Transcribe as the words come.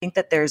think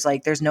that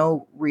there's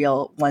no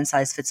real one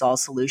size fits all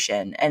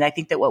solution. And I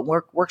think that what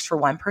works for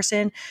one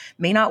person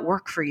may not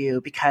work for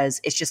you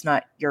because it's just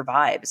not your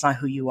vibe. It's not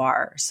who you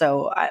are.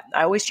 So I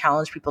always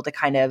challenge people to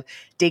kind of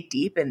dig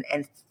deep and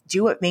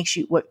do what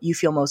you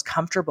feel most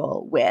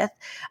comfortable with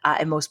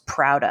and most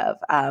proud of,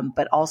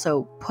 but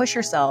also push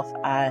yourself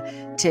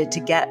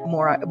to get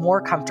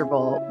more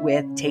comfortable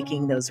with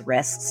taking those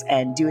risks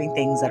and doing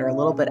things that are a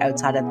little bit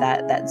outside of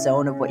that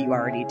zone of what you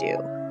already do.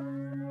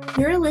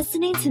 You're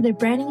listening to the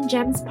Branding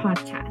Gems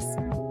podcast,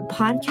 a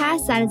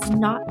podcast that is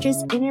not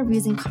just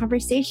interviews and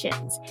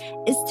conversations.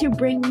 It's to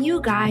bring you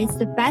guys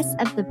the best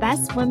of the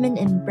best women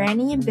in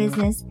branding and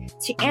business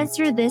to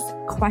answer this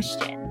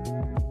question.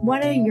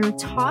 What are your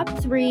top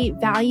 3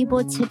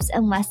 valuable tips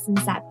and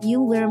lessons that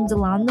you learned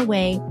along the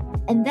way?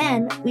 And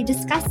then we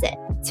discuss it.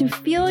 To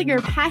fuel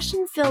your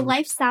passion-filled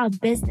lifestyle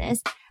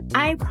business,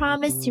 I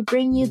promise to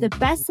bring you the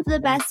best of the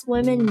best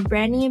women in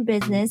branding and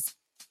business.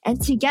 And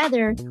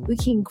together, we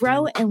can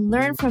grow and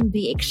learn from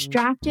the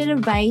extracted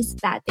advice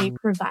that they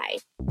provide.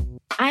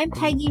 I'm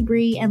Peggy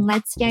Bree, and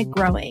let's get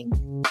growing.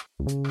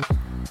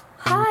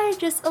 Hi,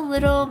 just a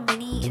little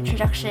mini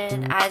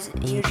introduction as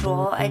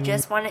usual. I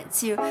just wanted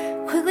to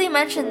quickly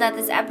mention that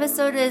this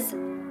episode is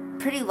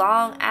pretty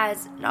long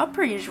as not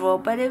per usual,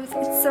 but it's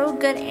so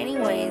good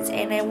anyways,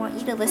 and I want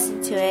you to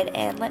listen to it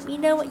and let me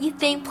know what you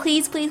think.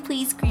 Please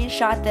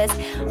screenshot this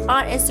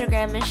on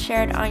Instagram and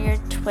share it on your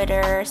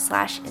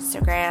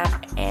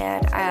Twitter/Instagram,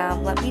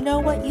 and let me know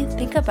what you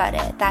think about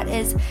it. That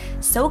is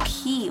so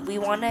key. We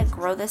want to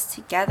grow this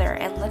together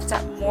and lift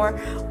up more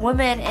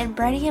women in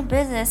branding and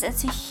business, and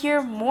to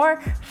hear more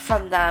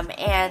from them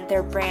and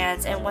their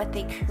brands and what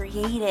they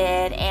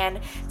created, and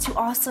to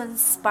also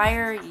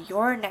inspire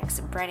your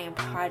next branding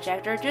project,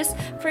 or just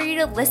for you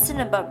to listen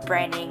about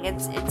branding.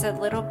 It's a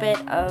little bit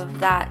of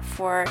that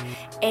for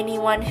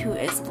anyone who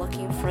is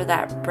looking for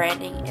that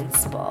branding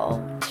inspo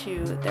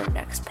to their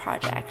next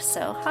project.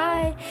 So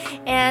hi.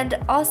 And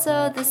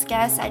also this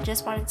guest, I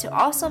just wanted to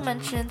also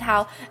mention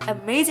how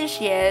amazing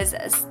she is.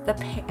 The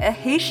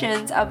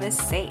patience of a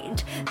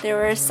saint. There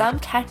were some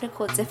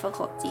technical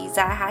difficulties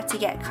that I had to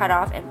get cut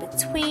off in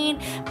between,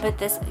 but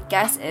this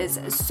guest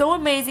is so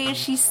amazing.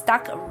 She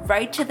stuck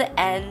right to the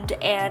end,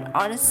 and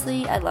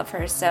honestly, I love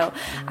her. So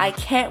I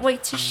can't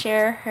wait to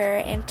share her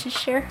and to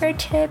share her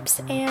tips,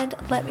 and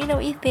let me know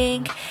what you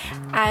think.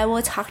 I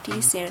will talk to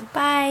you soon.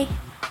 Bye.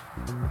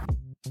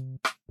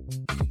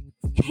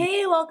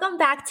 Hey, welcome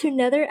back to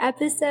another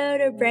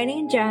episode of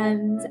Branding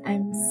Gems.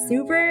 I'm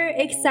super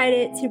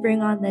excited to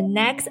bring on the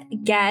next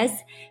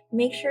guest.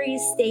 Make sure you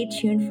stay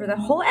tuned for the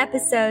whole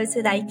episode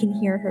so that you can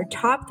hear her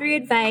top 3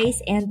 advice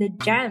and the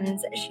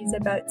gems she's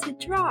about to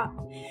drop.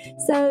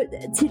 So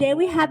today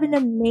we have an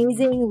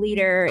amazing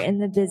leader in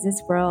the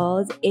business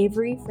world,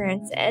 Avery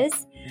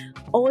Francis.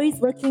 Always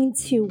looking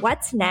to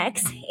what's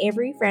next,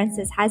 Avery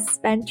Francis has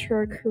spent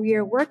her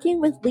career working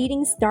with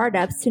leading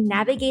startups to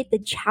navigate the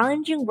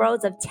challenging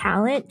worlds of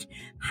talent,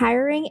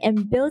 hiring,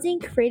 and building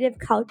creative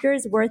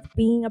cultures worth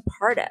being a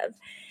part of.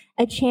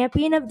 A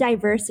champion of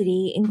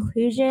diversity,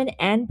 inclusion,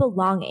 and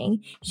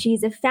belonging,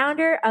 she's a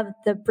founder of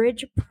the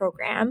Bridge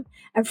Program,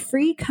 a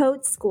free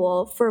code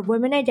school for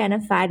women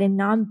identified and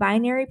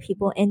non-binary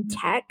people in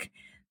tech,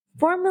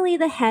 formerly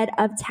the head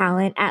of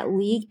talent at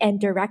League and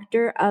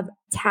director of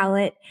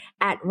talent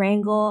at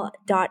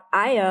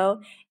Wrangle.io.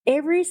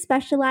 Avery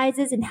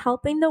specializes in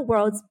helping the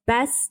world's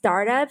best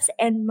startups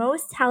and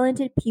most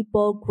talented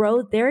people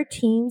grow their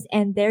teams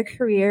and their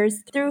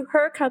careers through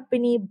her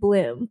company,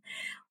 Bloom.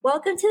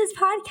 Welcome to this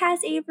podcast,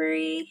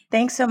 Avery.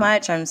 Thanks so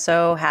much. I'm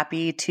so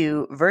happy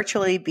to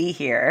virtually be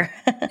here.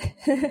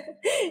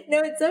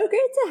 No, it's so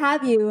great to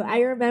have you. I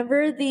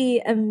remember the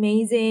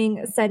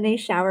amazing Sunday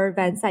shower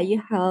events that you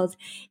held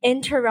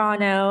in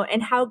Toronto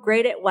and how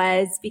great it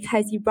was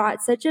because you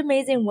brought such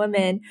amazing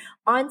women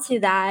onto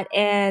that,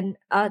 and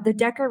the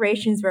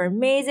decorations were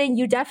amazing.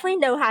 You definitely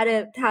know how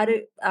to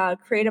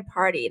create a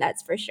party,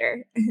 that's for sure.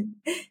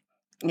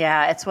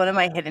 Yeah, it's one of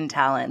my hidden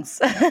talents.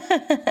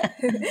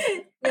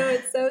 No,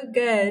 it's so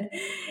good.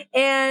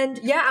 And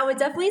yeah, I would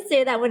definitely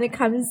say that when it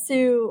comes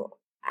to,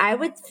 I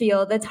would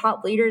feel the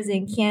top leaders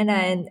in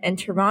Canada and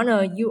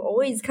Toronto, you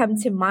always come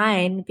to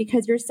mind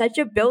because you're such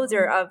a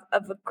builder of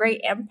a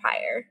great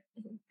empire.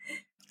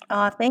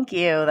 Oh, thank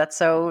you. That's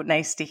so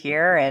nice to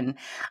hear. And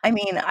I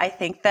mean, I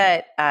think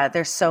that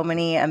there's so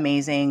many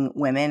amazing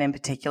women in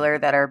particular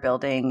that are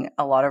building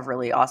a lot of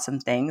really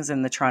awesome things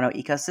in the Toronto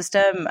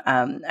ecosystem.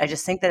 I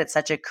just think that it's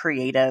such a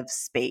creative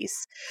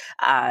space.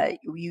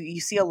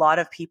 You see a lot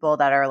of people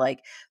that are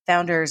like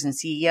founders and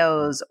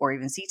CEOs or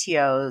even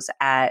CTOs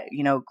at,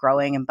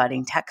 growing and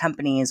budding tech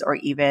companies, or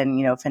even,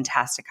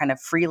 fantastic kind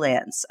of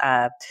freelance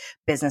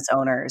business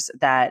owners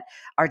that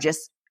are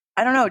just,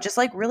 I don't know, just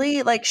like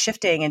really like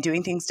shifting and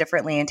doing things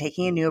differently and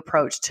taking a new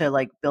approach to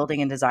like building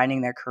and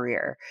designing their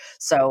career.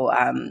 So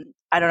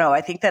I don't know.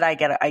 I think that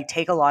I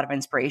take a lot of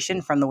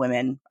inspiration from the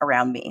women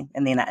around me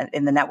in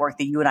the network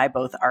that you and I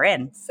both are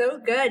in. So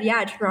good.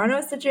 Yeah. Toronto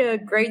is such a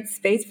great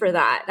space for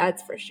that.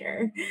 That's for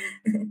sure.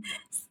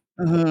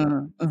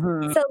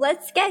 So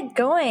let's get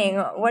going.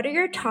 What are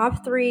your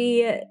top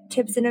 3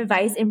 tips and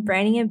advice in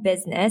branding and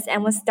business?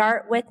 And we'll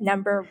start with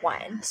number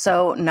 1.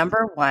 So,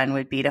 number one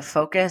would be to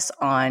focus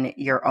on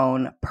your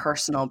own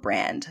personal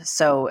brand.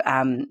 So,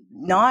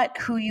 not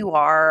who you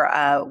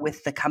are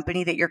with the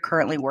company that you're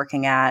currently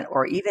working at,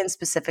 or even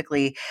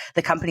specifically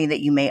the company that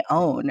you may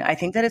own. I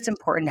think that it's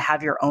important to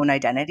have your own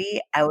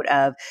identity out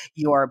of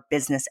your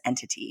business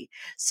entity.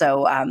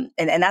 So, and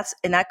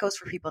that goes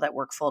for people that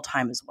work full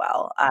time as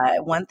well.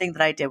 One thing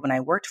that I did when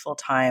I worked full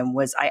time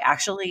was I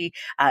actually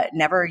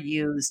never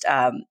used.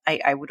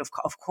 I would have,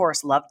 of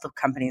course, loved the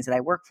companies that I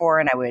work for,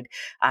 and I would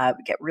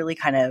get really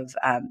kind of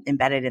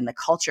embedded in the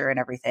culture and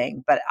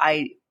everything. But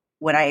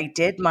when I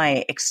did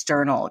my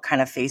external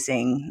kind of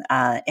facing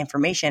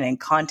information and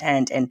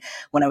content, and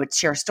when I would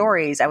share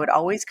stories, I would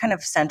always kind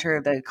of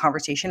center the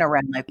conversation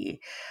around my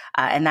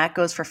and that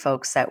goes for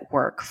folks that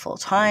work full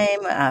time,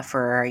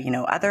 for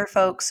other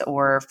folks,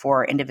 or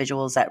for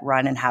individuals that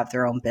run and have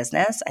their own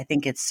business. I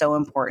think it's so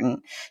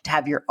important to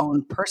have your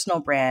own personal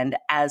brand.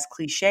 As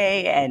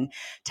cliche and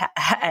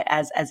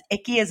as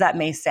icky as that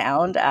may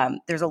sound,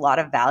 there's a lot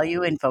of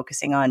value in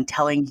focusing on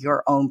telling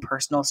your own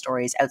personal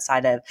stories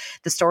outside of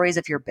the stories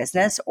of your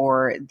business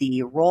or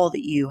the role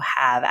that you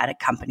have at a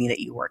company that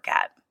you work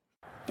at.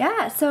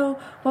 Yeah. So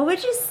what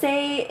would you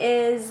say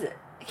is,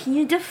 can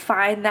you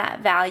define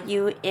that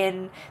value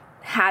in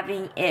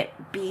having it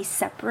be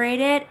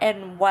separated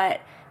and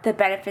what the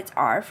benefits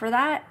are for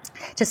that?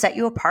 To set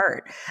you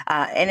apart.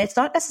 And it's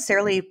not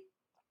necessarily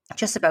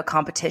just about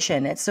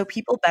competition. It's so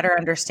people better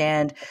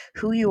understand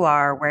who you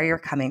are, where you're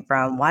coming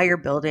from, why you're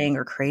building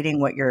or creating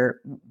what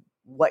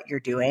you're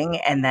doing,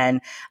 and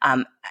then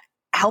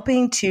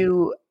helping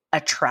to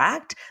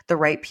attract the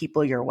right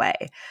people your way.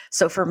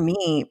 So for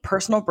me,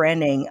 personal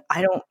branding,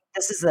 I don't.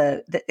 This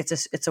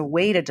is it's a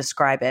way to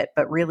describe it,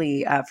 but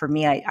really for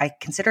me, I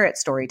consider it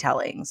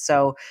storytelling.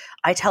 So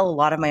I tell a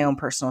lot of my own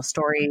personal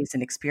stories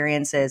and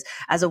experiences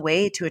as a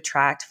way to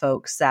attract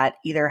folks that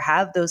either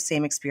have those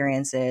same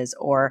experiences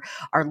or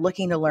are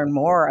looking to learn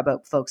more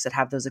about folks that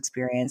have those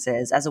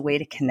experiences, as a way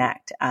to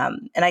connect.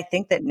 And I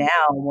think that now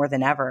more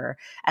than ever,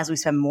 as we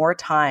spend more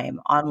time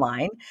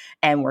online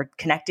and we're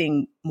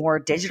connecting more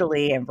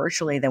digitally and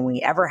virtually than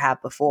we ever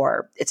have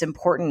before, it's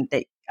important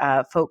that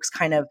folks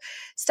kind of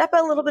step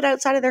a little bit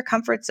outside of their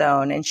comfort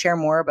zone and share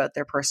more about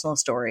their personal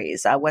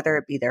stories, whether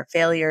it be their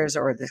failures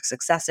or their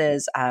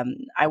successes.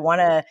 I want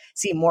to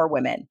see more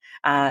women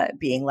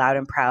being loud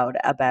and proud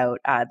about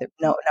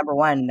number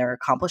one, their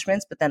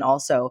accomplishments, but then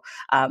also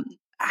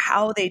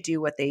how they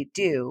do what they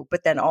do,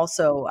 but then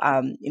also,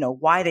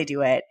 why they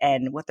do it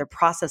and what their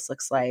process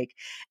looks like,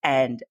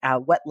 and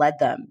what led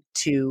them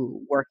to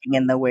working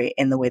in the way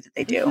that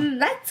they do.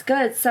 That's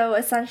good. So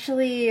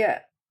essentially,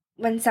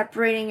 when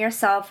separating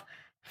yourself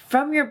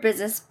from your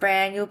business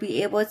brand, you'll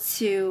be able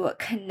to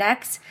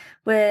connect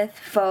with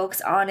folks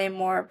on a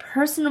more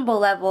personable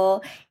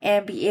level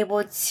and be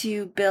able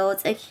to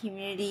build a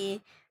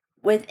community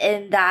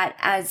within that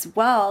as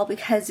well,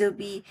 because you'll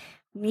be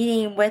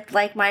meeting with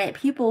like-minded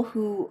people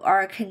who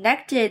are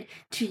connected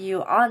to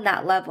you on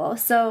that level.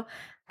 So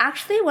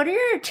actually, what are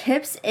your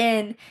tips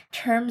in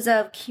terms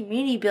of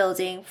community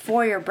building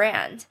for your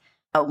brand?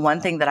 One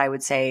thing that I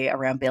would say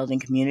around building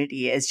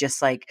community is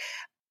just like,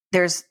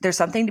 there's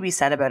something to be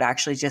said about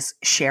actually just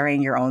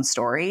sharing your own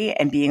story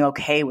and being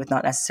okay with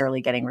not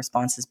necessarily getting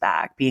responses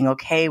back, being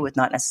okay with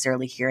not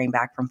necessarily hearing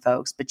back from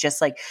folks, but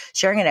just like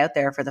sharing it out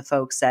there for the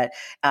folks that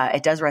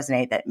it does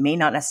resonate, that may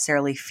not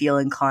necessarily feel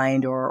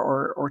inclined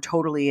or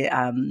totally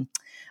like,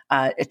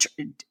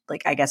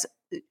 I guess,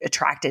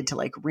 attracted to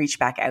like reach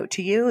back out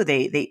to you.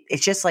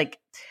 It's just like,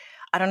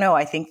 I don't know.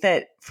 I think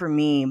that for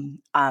me,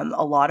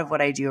 a lot of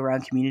what I do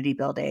around community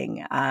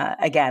building,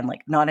 again,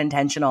 like not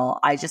intentional,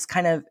 I just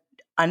kind of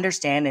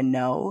understand and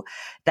know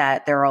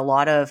that there are a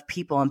lot of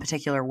people, in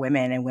particular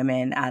women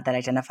that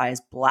identify as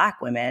Black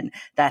women,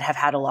 that have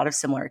had a lot of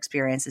similar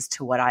experiences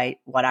to what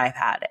I've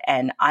had.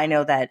 And I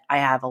know that I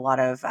have a lot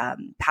of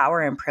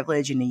power and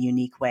privilege in a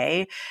unique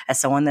way,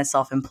 as someone that's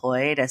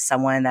self-employed, as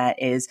someone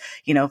that is,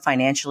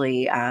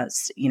 financially,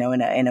 in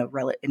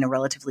a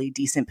relatively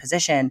decent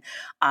position.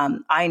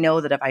 I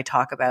know that if I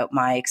talk about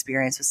my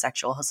experience with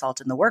sexual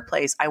assault in the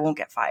workplace, I won't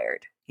get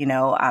fired.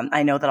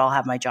 I know that I'll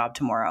have my job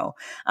tomorrow.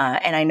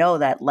 And I know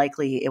that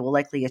it will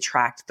likely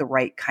attract the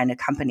right kind of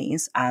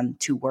companies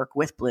to work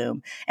with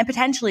Bloom, and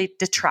potentially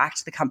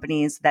detract the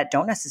companies that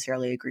don't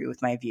necessarily agree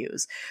with my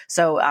views.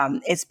 So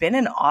it's been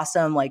an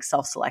awesome like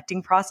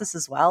self-selecting process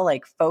as well.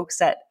 Like folks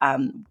that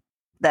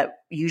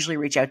usually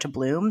reach out to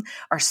Bloom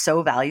are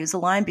so values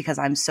aligned because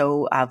I'm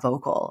so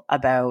vocal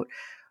about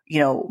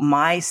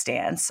my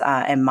stance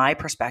and my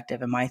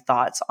perspective and my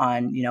thoughts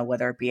on,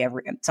 whether it be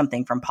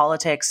something from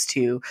politics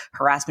to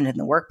harassment in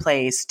the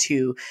workplace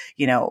to,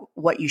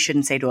 what you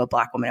shouldn't say to a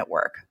Black woman at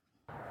work.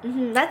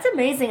 That's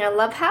amazing. I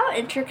love how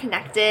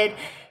interconnected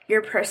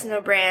your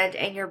personal brand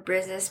and your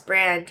business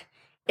brand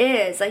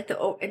is, like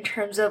in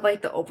terms of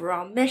like the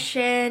overall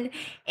mission.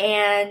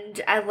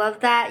 And I love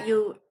that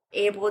you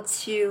able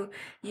to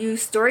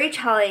use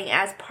storytelling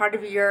as part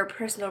of your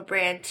personal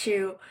brand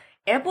to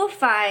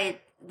amplify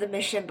the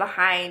mission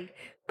behind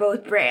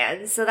both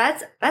brands. So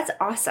that's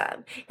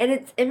awesome.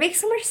 And it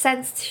makes so much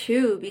sense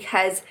too,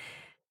 because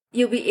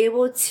you'll be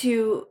able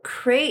to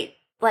create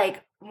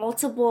like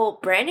multiple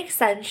brand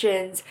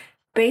extensions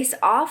based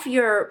off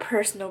your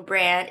personal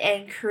brand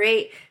and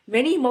create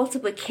many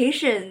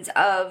multiplications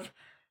of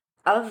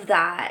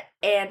that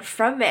and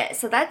from it.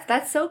 So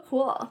that's so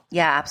cool.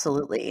 Yeah,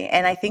 absolutely.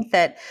 And I think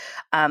that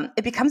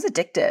it becomes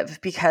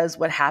addictive because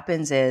what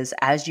happens is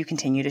as you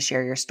continue to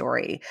share your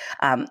story,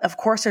 of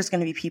course, there's going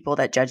to be people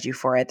that judge you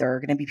for it. There are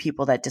going to be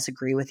people that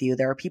disagree with you.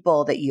 There are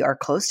people that you are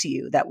close to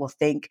you that will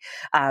think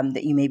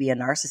that you may be a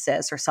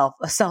narcissist or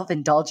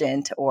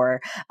self-indulgent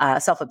or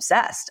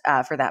self-obsessed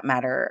for that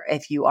matter.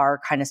 If you are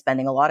kind of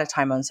spending a lot of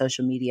time on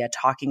social media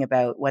talking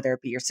about whether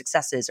it be your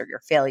successes or your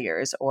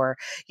failures or,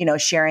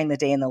 sharing the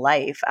day in the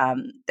life,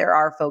 there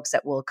are folks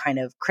that will kind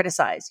of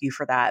criticize you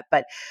for that.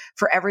 But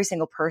for every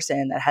single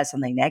person that has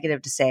something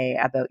negative to say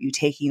about you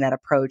taking that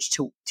approach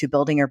to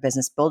building your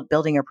business,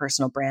 building your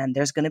personal brand,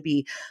 there's going to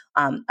be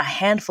a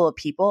handful of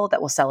people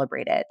that will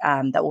celebrate it,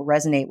 that will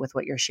resonate with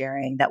what you're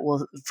sharing, that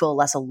will feel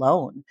less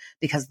alone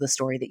because of the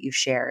story that you've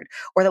shared,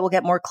 or that will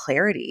get more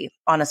clarity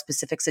on a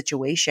specific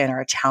situation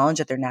or a challenge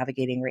that they're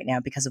navigating right now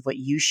because of what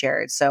you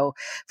shared. So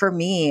for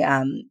me,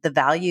 the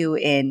value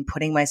in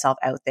putting myself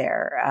out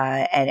there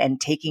and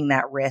taking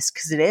that risk,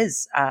 because it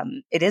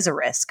is a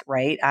risk,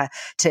 right?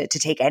 To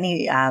take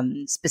any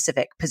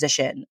specific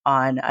position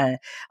on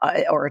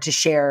or to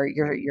share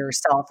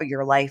yourself or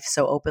your life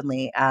so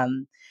openly,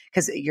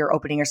 because you're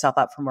opening yourself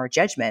up for more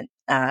judgment.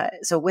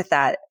 So with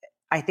that,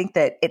 I think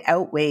that it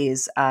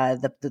outweighs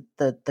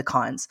the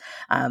cons.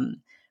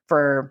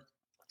 For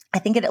I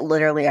think it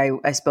literally,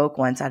 I spoke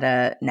once at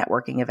a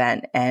networking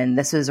event, and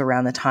this was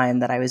around the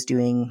time that I was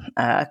doing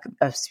a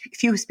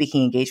few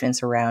speaking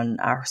engagements around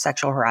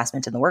sexual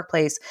harassment in the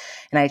workplace.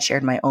 And I had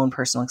shared my own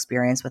personal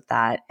experience with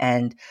that.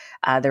 And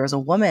there was a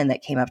woman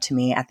that came up to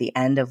me at the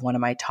end of one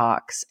of my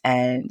talks,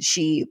 and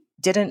she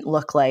didn't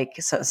look like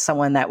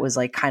someone that was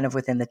like kind of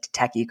within the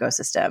tech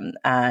ecosystem.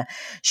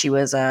 She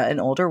was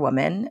an older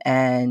woman,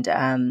 and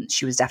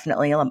she was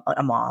definitely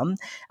a mom.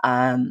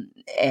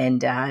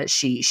 And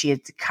she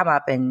had come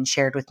up and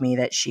shared with me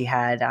that she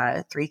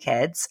had 3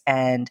 kids,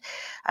 and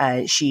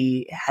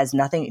she has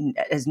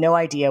no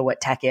idea what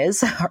tech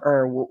is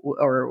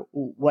or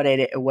what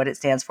it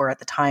stands for. At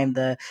the time,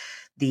 the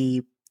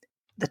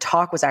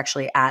talk was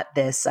actually at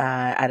this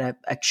at a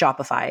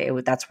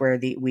Shopify. That's where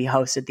we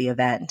hosted the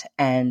event.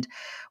 And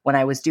when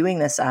I was doing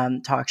this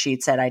talk, she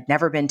had said I'd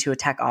never been to a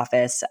tech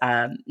office,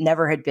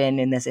 never had been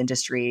in this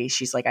industry.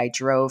 She's like, I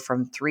drove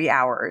from 3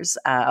 hours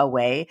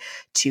away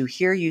to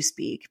hear you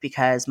speak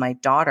because my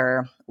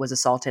daughter was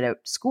assaulted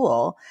at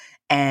school,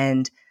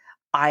 and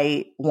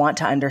I want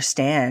to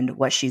understand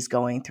what she's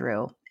going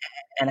through.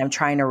 And I'm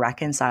trying to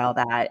reconcile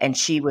that. And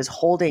she was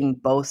holding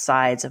both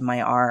sides of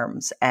my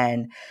arms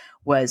and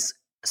was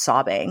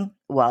sobbing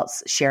while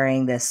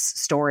sharing this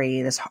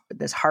story,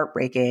 this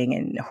heartbreaking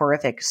and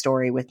horrific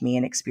story with me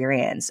and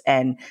experience.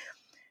 And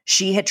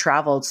she had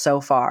traveled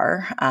so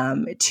far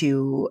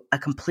to a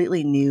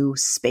completely new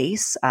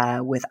space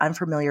with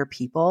unfamiliar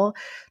people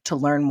to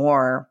learn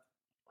more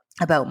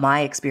about my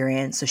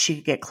experience so she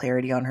could get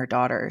clarity on her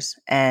daughters.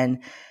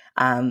 And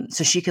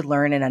so she could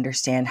learn and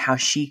understand how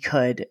she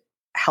could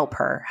help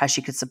her, how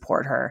she could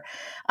support her.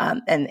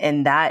 And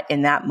in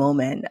that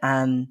moment,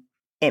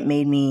 it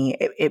made me,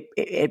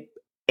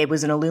 it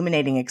was an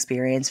illuminating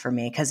experience for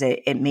me because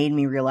it made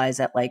me realize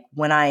that like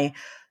when I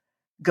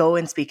go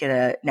and speak at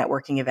a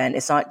networking event,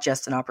 it's not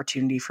just an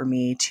opportunity for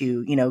me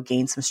to,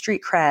 gain some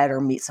street cred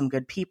or meet some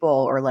good people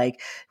or like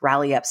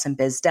rally up some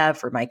biz dev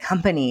for my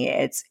company.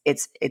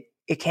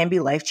 It can be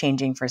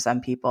life-changing for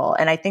some people.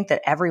 And I think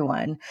that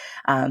everyone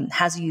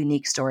has a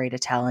unique story to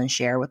tell and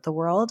share with the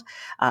world.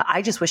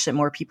 I just wish that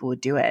more people would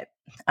do it.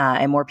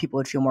 And more people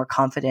would feel more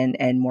confident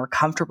and more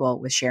comfortable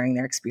with sharing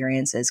their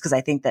experiences. Because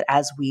I think that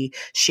as we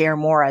share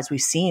more, as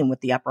we've seen with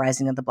the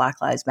uprising of the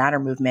Black Lives Matter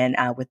movement,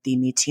 with the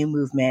Me Too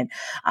movement,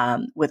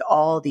 with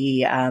all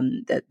the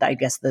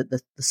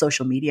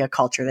social media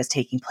culture that's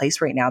taking place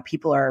right now,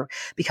 people are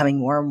becoming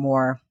more and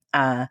more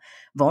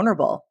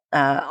vulnerable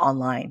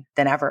online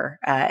than ever,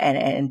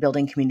 and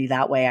building community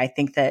that way. I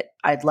think that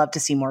I'd love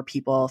to see more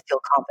people feel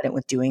confident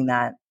with doing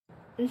that.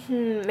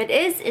 It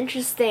is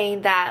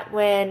interesting that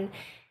when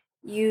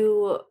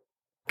you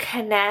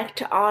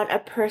connect on a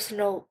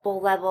personal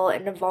level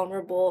in a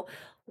vulnerable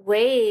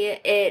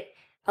way, it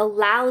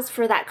allows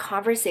for that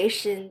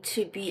conversation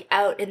to be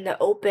out in the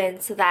open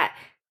so that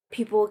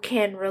people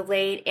can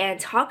relate and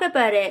talk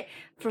about it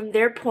from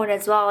their point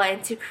as well,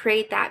 and to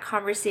create that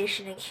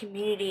conversation and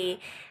community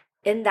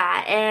in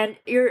that. And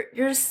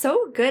you're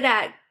so good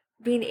at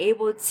being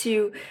able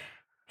to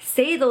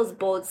say those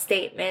bold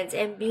statements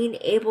and being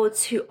able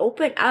to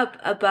open up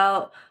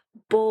about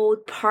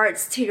bold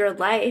parts to your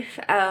life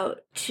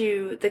out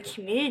to the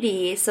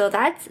community. So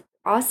that's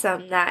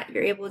awesome that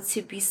you're able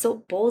to be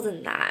so bold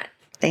in that.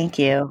 Thank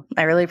you.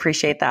 I really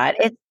appreciate that.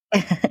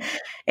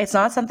 It's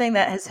not something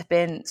that has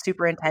been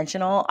super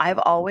intentional. I've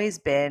always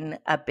been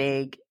a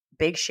big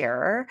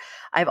sharer.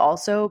 I've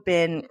also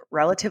been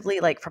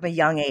relatively like from a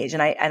young age,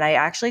 and I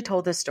actually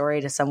told this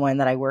story to someone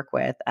that I work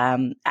with,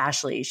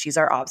 Ashley. She's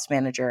our ops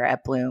manager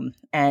at Bloom,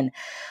 and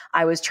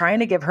I was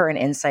trying to give her an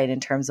insight in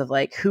terms of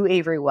like who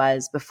Avery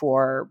was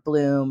before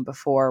Bloom,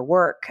 before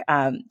work,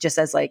 just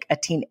as like a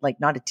teen,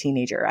 like not a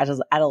teenager, as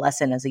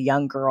adolescent, as a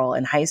young girl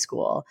in high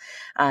school.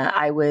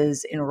 I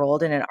was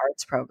enrolled in an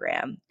arts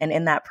program. And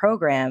in that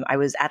program, I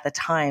was at the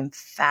time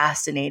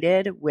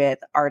fascinated with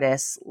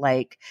artists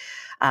like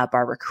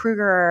Barbara Kruger,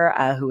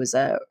 who was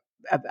a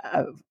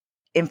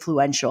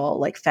influential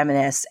like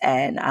feminist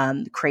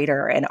and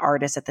creator and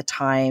artist at the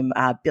time.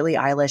 Billie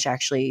Eilish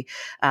actually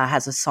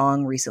has a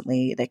song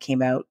recently that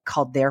came out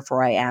called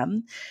Therefore I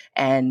Am.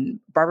 And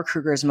Barbara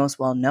Kruger is most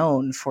well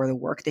known for the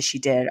work that she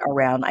did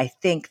around, I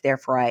think,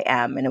 Therefore I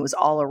Am. And it was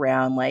all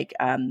around like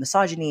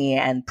misogyny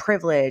and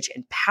privilege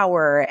and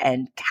power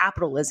and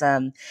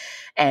capitalism.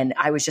 And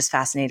I was just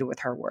fascinated with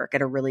her work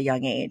at a really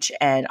young age.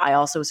 And I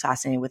also was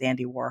fascinated with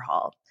Andy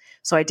Warhol.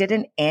 So I did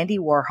an Andy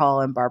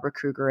Warhol and Barbara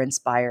Kruger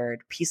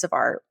inspired piece of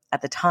art.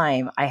 At the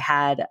time, I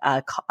had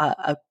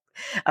a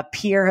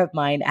peer of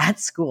mine at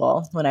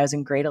school when I was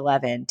in grade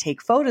 11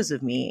 take photos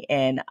of me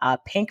in a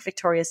pink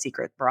Victoria's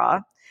Secret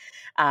bra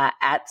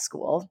at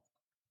school,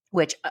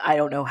 which I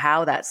don't know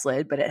how that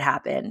slid, but it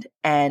happened.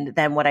 And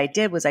then what I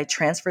did was I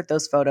transferred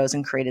those photos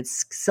and created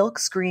silk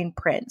screen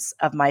prints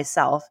of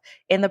myself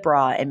in the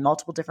bra in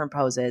multiple different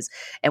poses.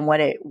 And what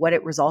it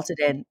resulted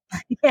in,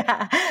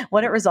 yeah,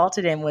 what it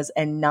resulted in was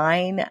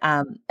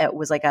it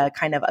was like a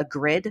kind of a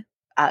grid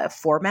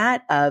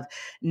format of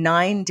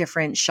 9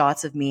 different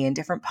shots of me in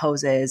different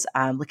poses,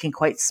 looking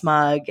quite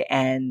smug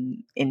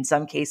and in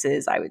some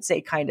cases, I would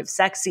say kind of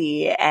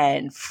sexy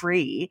and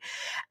free.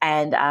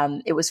 And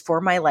it was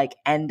for my like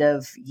end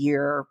of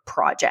year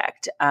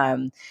project,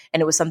 and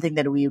it was something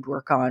that we would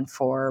work on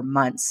for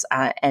months.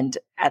 And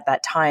at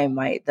that time,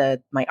 my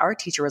art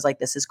teacher was like,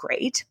 "This is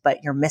great,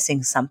 but you're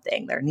missing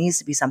something. There needs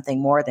to be something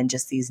more than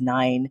just these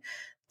 9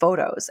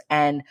 photos."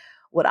 And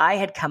what I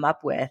had come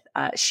up with,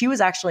 she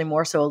was actually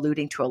more so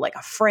alluding to like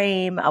a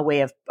frame, a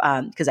way of,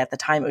 because at the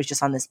time it was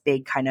just on this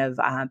big kind of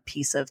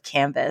piece of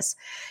canvas.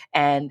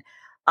 And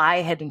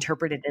I had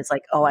interpreted it as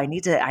like, oh, I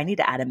need to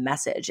add a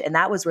message. And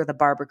that was where the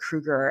Barbara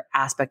Kruger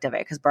aspect of it,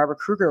 because Barbara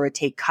Kruger would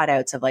take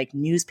cutouts of like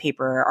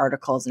newspaper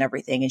articles and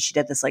everything. And she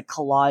did this like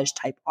collage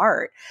type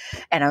art.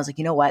 And I was like,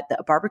 you know what?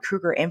 The Barbara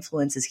Kruger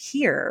influence is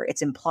here.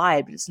 It's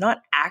implied, but it's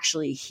not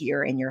actually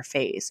here in your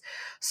face.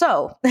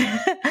 So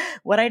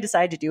what I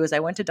decided to do is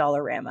I went to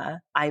Dollarama.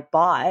 I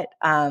bought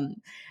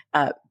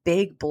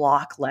big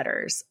block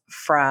letters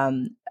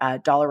from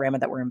Dollarama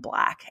that were in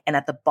black. And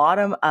at the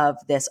bottom of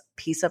this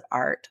piece of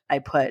art, I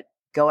put,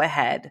 "Go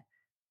ahead,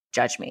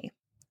 judge me."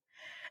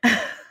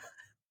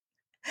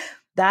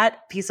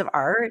 That piece of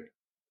art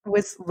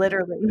was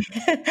literally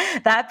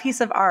that piece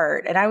of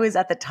art. And I was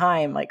at the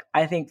time, like,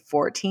 I think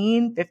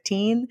 14,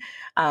 15,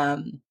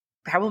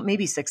 probably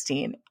maybe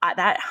 16.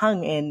 That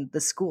hung in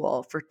the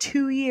school for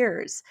 2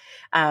 years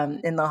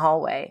in the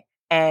hallway.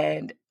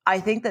 And I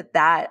think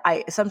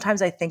I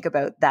sometimes I think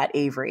about that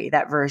Avery,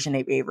 that version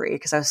of Avery,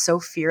 because I was so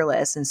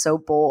fearless and so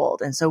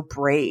bold and so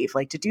brave.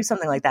 Like to do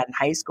something like that in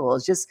high school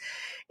is just,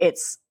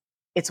 it's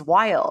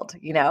wild,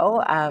 you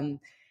know?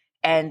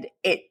 And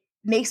it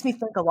makes me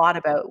think a lot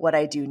about what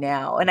I do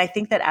now. And I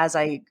think that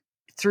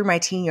through my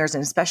teen years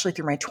and especially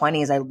through my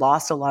 20s, I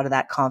lost a lot of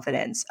that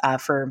confidence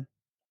for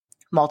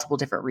multiple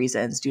different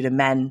reasons due to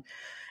men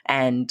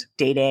and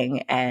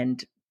dating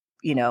and,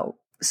 you know,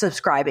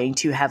 subscribing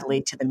too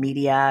heavily to the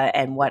media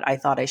and what I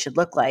thought I should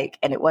look like.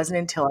 And it wasn't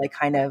until I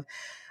kind of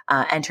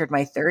entered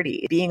my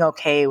 30s, being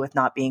okay with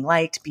not being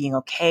liked, being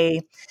okay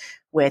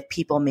with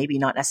people maybe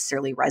not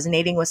necessarily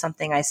resonating with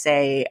something I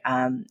say,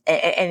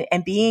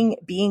 and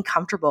being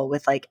comfortable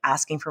with like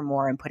asking for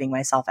more and putting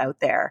myself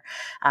out there.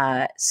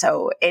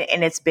 So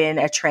it's been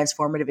a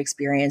transformative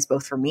experience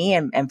both for me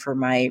and for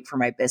my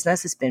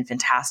business. It's been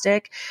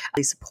fantastic.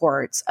 It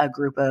supports a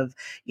group of,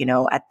 you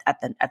know,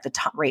 at the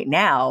top right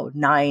now,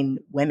 9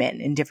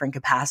 women in different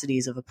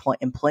capacities of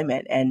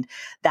employment, and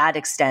that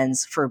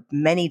extends for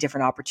many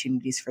different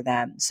opportunities for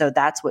them. So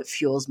that's what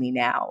fuels me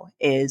now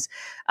is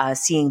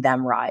seeing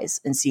them rise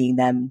and seeing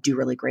them do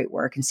really great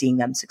work and seeing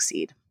them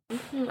succeed.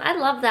 I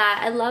love that.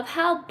 I love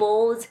how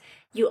bold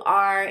you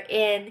are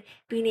in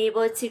being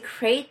able to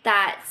create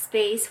that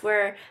space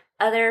where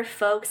other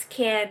folks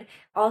can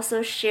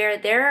also share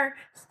their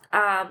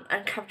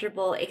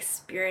uncomfortable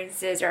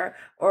experiences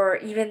or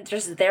even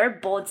just their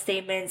bold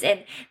statements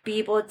and be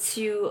able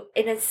to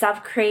in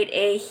itself create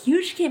a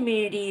huge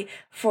community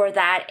for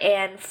that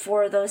and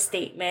for those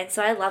statements.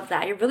 So I love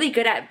that. You're really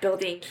good at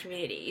building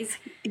communities.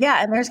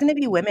 Yeah, and there's going to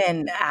be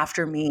women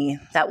after me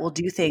that will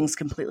do things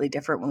completely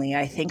differently.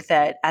 I think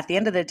that at the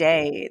end of the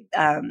day,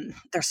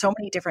 there's so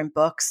many different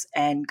books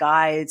and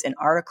guides and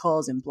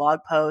articles and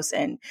blog posts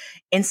and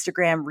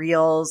Instagram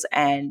reels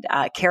and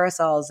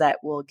carousels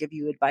that will give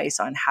you advice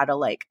on how to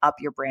like up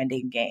your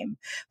branding game.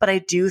 But I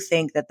do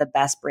think think that the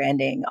best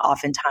branding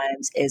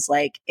oftentimes is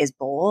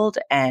bold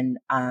and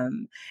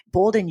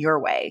bold in your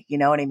way. You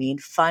know what I mean?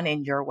 Fun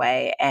in your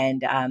way,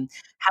 and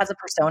has a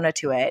persona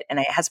to it, and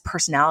it has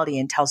personality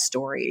and tells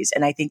stories.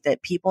 And I think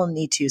that people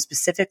need to,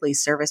 specifically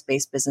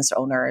service-based business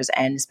owners,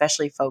 and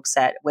especially folks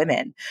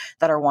women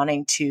that are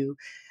wanting to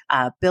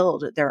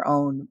build their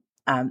own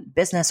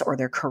business or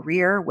their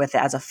career with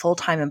as a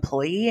full-time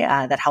employee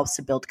that helps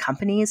to build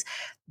companies.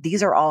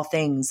 These are all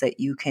things that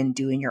you can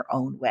do in your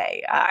own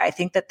way. I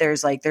think that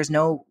there's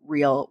no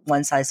real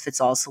one size fits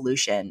all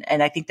solution.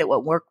 And I think that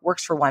what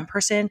works for one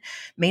person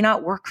may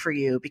not work for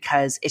you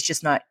because it's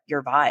just not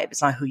your vibe.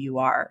 It's not who you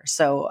are.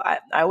 So I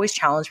always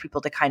challenge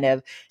people to kind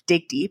of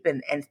dig deep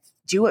and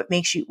do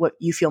what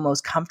you feel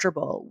most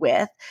comfortable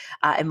with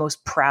and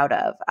most proud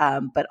of,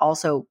 but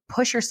also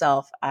push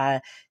yourself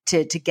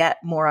to get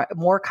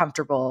more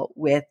comfortable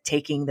with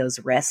taking those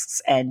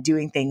risks and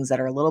doing things that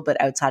are a little bit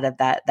outside of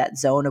that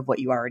zone of what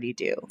you already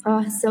do.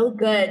 Oh, so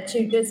good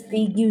to just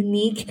be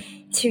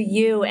unique to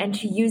you and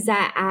to use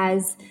that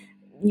as,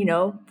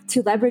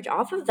 to leverage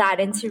off of that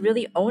and to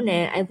really own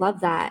it. I love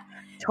that.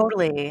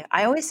 Totally.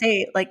 I always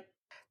say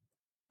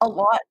a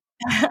lot,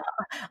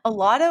 a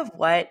lot of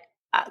what,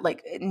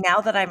 now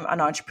that I'm an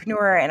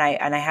entrepreneur and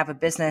I have a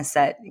business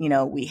that,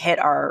 we hit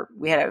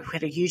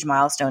a huge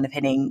milestone of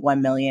hitting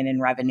 1 million in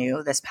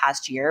revenue this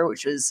past year,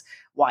 which was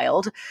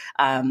wild.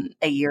 A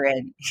year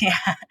in.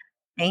 Yeah.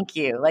 Thank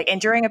you. And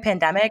during a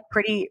pandemic,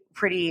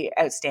 pretty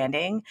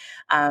outstanding.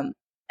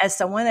 As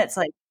someone that's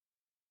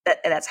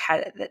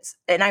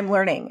and I'm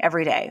learning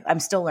every day.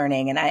 I'm still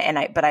learning.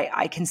 But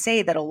I can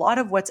say that a lot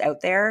of what's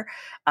out there,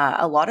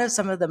 a lot of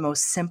some of the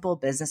most simple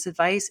business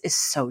advice is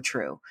so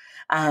true.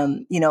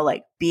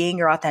 Being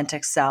your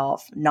authentic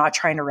self, not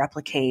trying to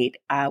replicate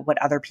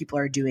what other people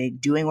are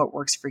doing what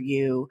works for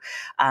you,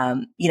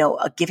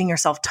 giving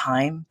yourself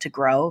time to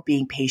grow,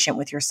 being patient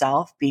with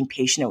yourself, being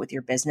patient with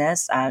your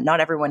business.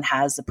 Not everyone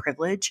has the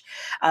privilege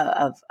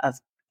of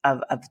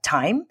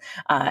time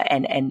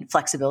and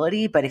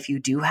flexibility. But if you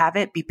do have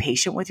it, be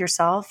patient with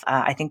yourself.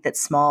 I think that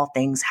small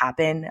things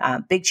happen.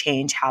 Big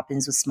change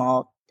happens with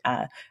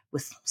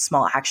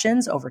small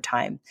actions over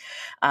time.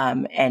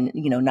 And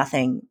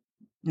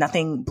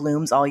nothing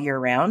blooms all year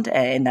round.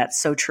 And that's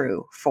so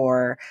true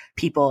for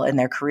people in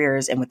their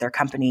careers and with their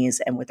companies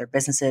and with their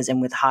businesses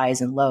and with highs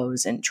and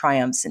lows and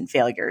triumphs and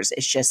failures.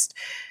 It's just,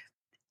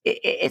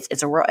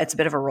 it's a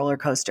bit of a roller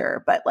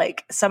coaster, but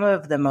some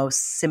of the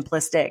most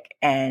simplistic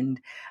and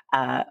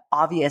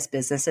obvious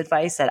business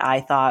advice that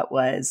I thought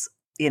was,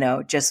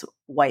 just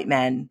white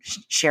men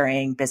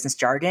sharing business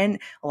jargon.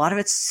 A lot of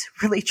it's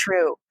really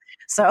true.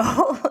 So,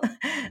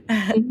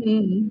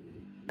 mm-hmm.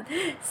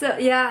 So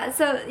yeah,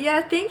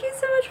 thank you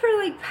so much for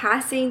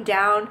passing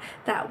down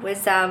that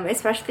wisdom,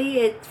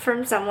 especially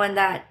from someone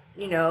that,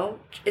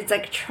 it's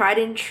tried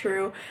and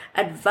true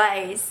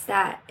advice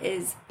that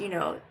is,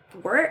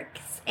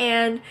 works.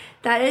 And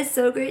that is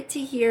so great to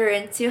hear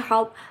and to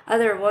help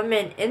other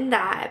women in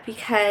that,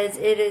 because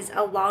it is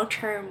a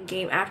long-term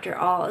game after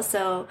all.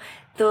 So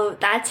though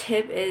that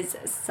tip is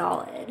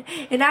solid.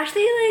 And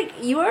actually,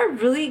 you are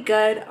really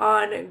good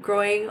on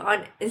growing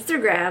on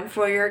Instagram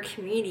for your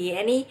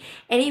community.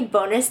 Any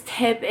bonus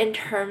tip in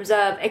terms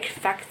of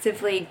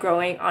effectively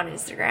growing on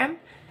Instagram?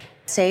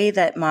 Say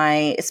that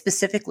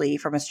specifically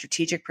from a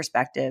strategic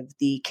perspective,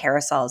 the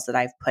carousels that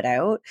I've put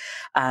out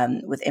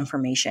with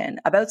information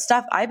about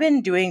stuff, I've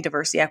been doing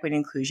diversity, equity,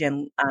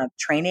 inclusion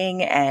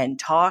training and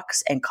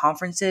talks and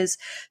conferences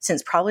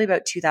since probably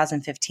about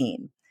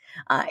 2015.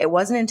 It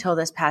wasn't until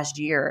this past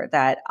year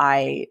that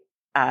I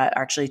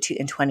in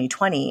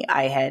 2020,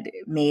 I had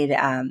made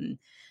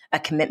a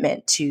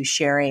commitment to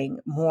sharing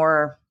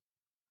more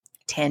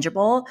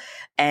tangible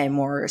and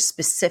more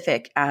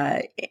specific,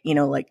 kind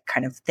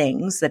of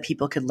things that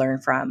people could learn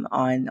from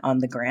on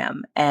the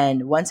gram.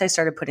 And once I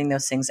started putting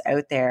those things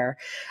out there,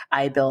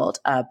 I built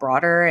a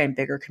broader and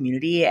bigger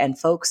community, and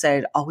folks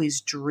I'd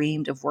always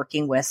dreamed of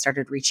working with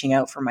started reaching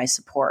out for my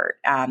support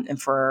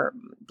and for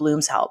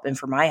Bloom's help and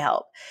for my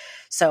help.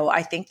 So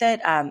I think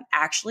that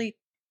actually,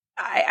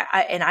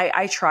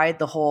 I tried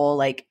the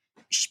whole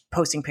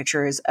posting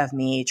pictures of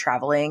me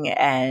traveling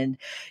and,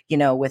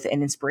 with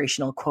an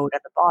inspirational quote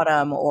at the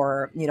bottom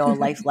or, a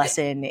life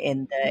lesson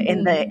in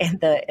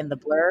the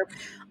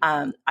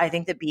blurb. I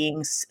think that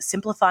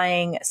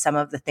simplifying some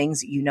of the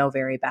things that you know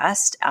very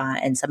best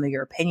and some of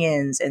your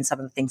opinions and some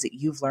of the things that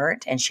you've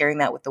learned and sharing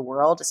that with the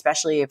world,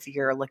 especially if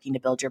you're looking to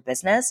build your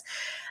business,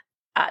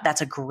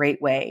 that's a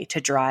great way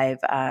to drive,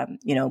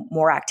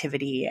 more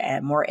activity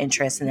and more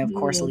interest and of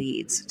course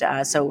leads.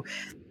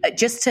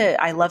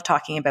 I love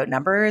talking about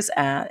numbers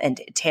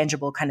and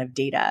tangible kind of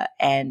data.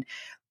 And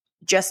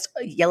just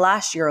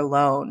last year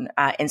alone,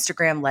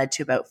 Instagram led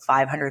to about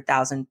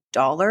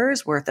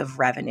 $500,000 worth of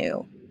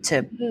revenue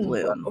to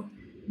Bloom.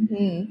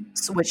 Mm-hmm.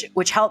 So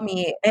which helped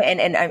me.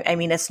 And I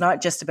mean, it's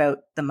not just about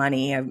the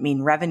money. I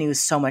mean, revenue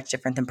is so much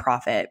different than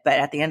profit. But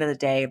at the end of the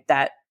day,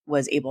 that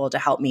was able to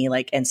help me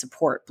and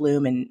support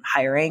Bloom in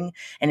hiring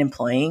and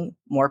employing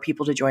more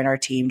people to join our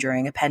team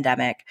during a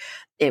pandemic.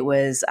 It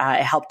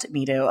helped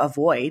me to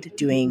avoid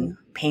doing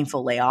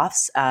painful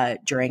layoffs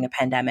during a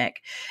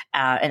pandemic.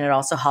 And it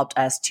also helped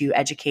us to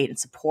educate and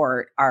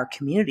support our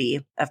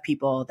community of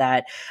people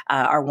that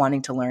are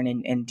wanting to learn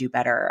and do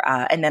better.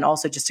 And then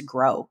also just to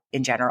grow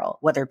in general,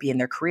 whether it be in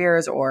their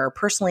careers or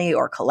personally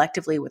or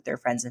collectively with their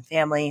friends and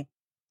family.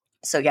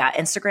 So yeah,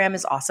 Instagram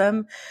is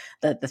awesome.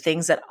 The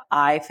things that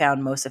I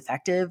found most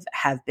effective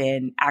have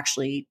been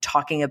actually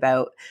talking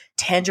about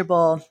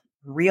tangible,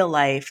 real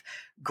life,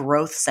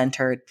 growth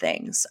centered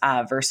things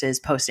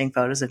versus posting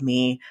photos of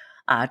me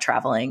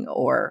traveling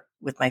or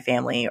with my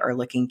family or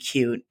looking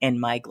cute in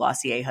my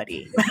Glossier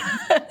hoodie.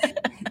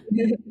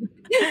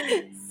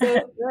 So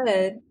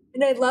good.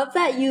 And I love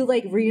that you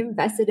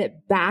reinvested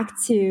it back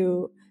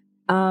to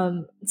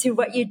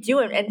what you do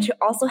and to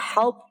also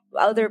help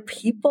other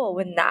people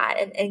with that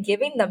and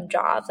giving them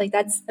jobs.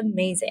 That's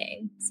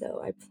amazing. So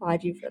I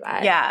applaud you for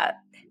that. Yeah.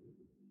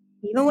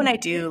 Even when I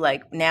do,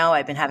 now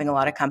I've been having a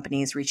lot of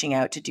companies reaching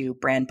out to do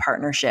brand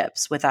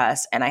partnerships with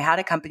us. And I had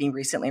a company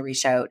recently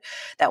reach out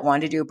that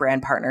wanted to do a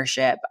brand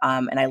partnership.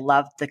 And I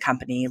loved the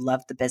company,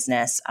 loved the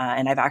business.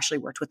 And I've actually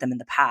worked with them in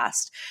the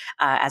past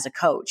as a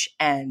coach.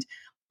 And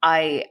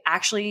I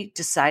actually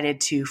decided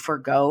to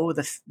forego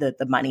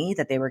the money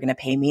that they were going to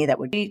pay me.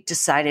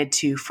 Decided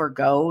to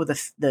forego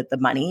the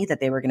money that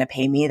they were going to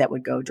pay me that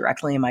would go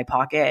directly in my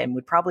pocket and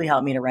would probably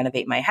help me to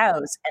renovate my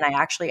house. And I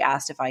actually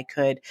asked if I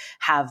could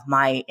have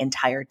my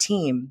entire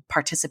team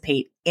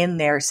participate in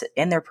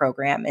their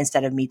program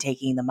instead of me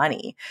taking the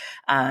money.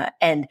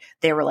 And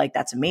they were like,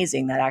 that's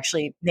amazing. That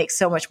actually makes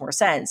so much more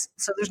sense.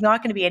 So there's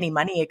not going to be any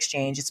money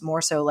exchange. It's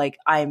more so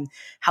I'm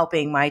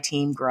helping my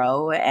team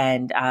grow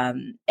and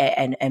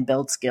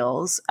build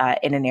skills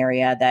in an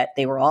area that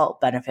they will all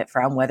benefit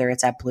from, whether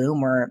it's at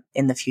Bloom or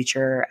in the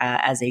future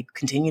as they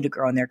continue to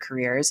grow in their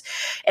careers.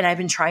 And I've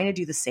been trying to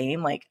do the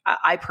same.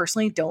 I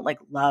personally don't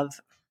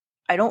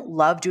I don't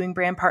love doing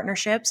brand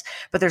partnerships,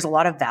 but there's a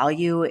lot of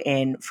value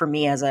for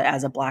me as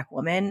a Black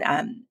woman,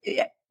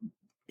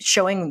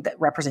 showing that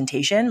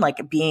representation,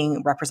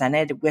 being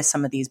represented with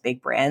some of these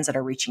big brands that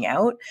are reaching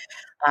out.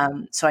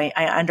 So I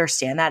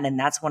understand that. And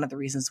that's one of the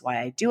reasons why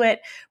I do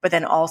it. But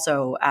then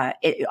also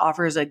it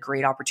offers a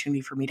great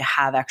opportunity for me to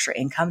have extra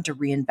income to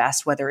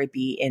reinvest, whether it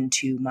be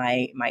into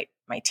my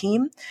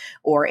team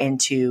or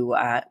into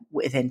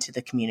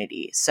the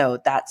community. So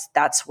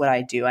that's what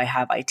I do.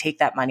 I take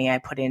that money, I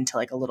put into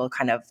a little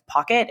kind of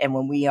pocket. And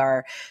when we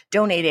are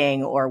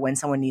donating or when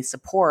someone needs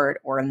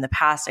support, or in the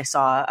past, I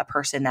saw a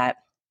person that,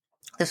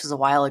 this was a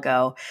while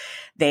ago,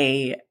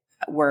 they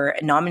were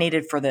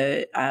nominated for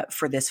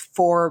this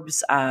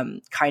Forbes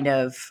kind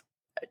of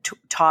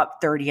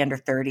top 30 under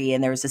 30.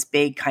 And there was this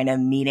big kind of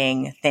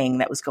meeting thing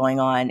that was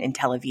going on in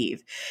Tel Aviv.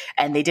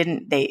 And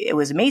it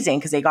was amazing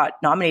because they got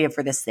nominated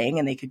for this thing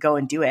and they could go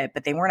and do it,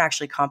 but they weren't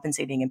actually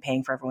compensating and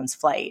paying for everyone's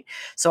flight.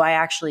 So I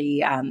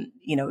actually,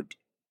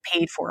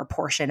 paid for a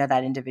portion of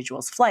that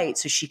individual's flight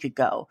so she could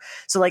go.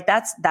 So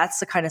that's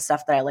the kind of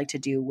stuff that I like to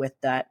do with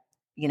that,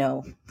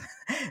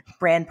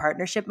 brand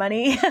partnership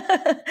money.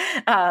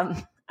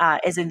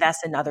 Is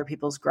invest in other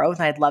people's growth.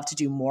 And I'd love to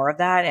do more of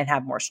that and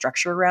have more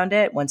structure around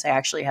it once I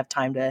actually have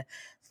time to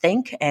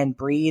think and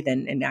breathe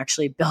and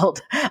actually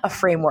build a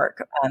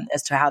framework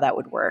as to how that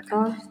would work.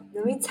 Oh,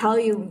 let me tell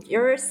you,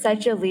 you're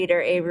such a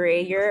leader,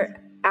 Avery. You're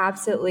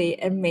absolutely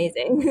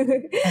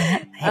amazing.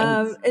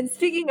 And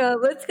speaking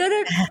of, let's go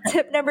to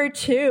tip number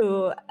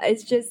 2.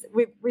 It's just,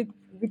 we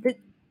did,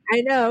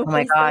 I know. Oh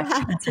my gosh. Still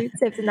have 2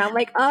 tips. And I'm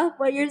like, oh,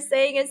 what you're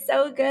saying is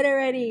so good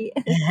already.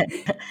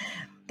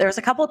 There's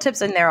a couple of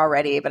tips in there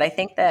already, but I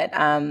think that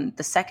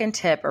the second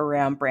tip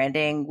around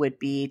branding would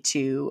be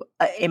to,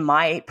 in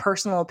my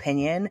personal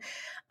opinion,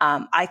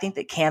 I think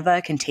that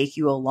Canva can take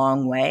you a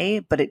long way,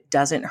 but it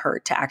doesn't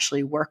hurt to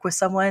actually work with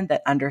someone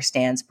that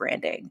understands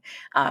branding.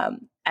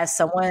 As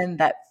someone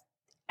that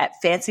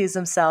fancies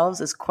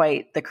themselves as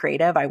quite the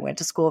creative, I went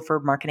to school for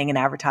marketing and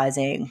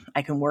advertising.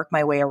 I can work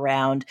my way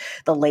around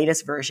the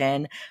latest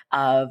version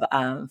of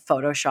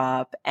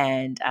Photoshop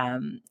and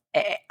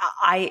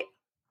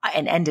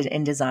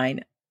InDesign.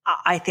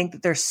 I think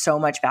that there's so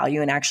much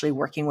value in actually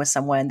working with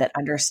someone that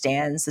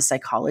understands the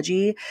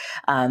psychology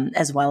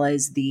as well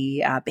as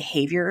the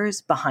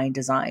behaviors behind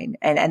design.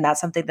 And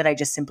that's something that I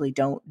just simply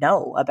don't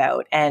know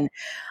about. And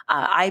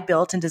I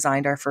built and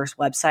designed our first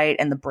website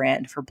and the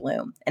brand for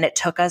Bloom. And it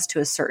took us to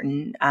a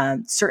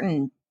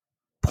certain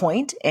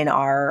point in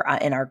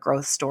our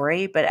growth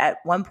story, but at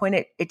one point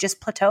it just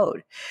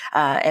plateaued,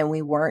 and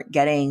we weren't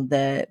getting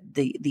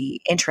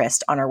the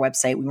interest on our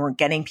website. We weren't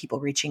getting people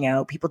reaching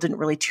out. People didn't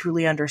really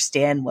truly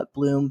understand what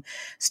Bloom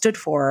stood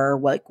for,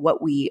 what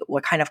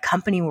kind of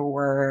company we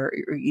were,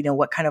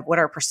 what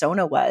our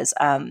persona was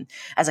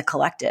as a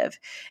collective.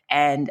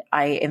 And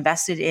I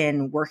invested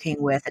in working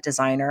with a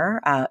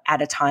designer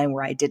at a time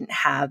where I didn't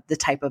have the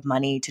type of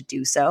money to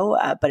do so,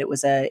 but it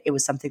was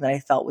something that I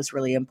felt was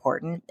really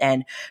important.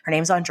 And her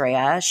name's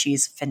Andrea.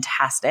 She's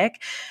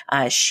fantastic.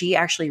 She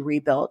actually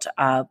rebuilt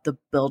the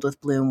Build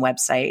with Bloom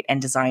website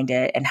and designed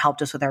it and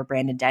helped us with our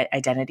brand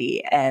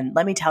identity. And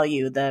let me tell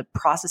you, the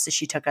processes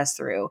she took us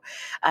through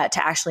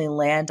to actually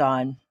land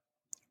on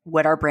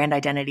what our brand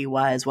identity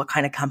was, what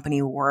kind of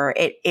company we were,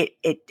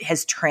 it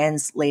has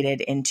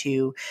translated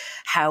into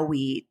how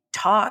we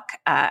talk,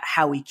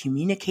 how we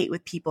communicate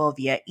with people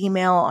via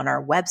email, on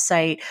our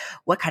website,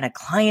 what kind of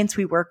clients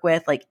we work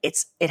with. Like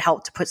it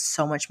helped to put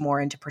so much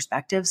more into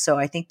perspective. So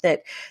I think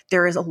that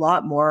there is a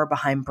lot more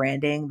behind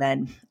branding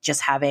than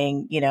just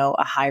having,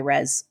 a high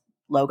res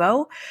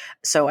logo.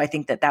 So I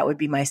think that would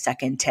be my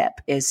second tip,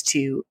 is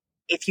to,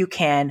 if you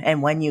can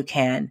and when you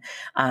can,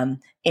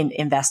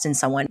 invest in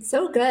someone.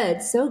 So good.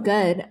 So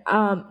good.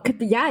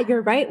 Yeah,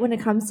 you're right when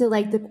it comes to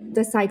like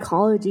the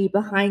psychology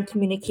behind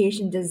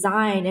communication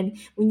design. And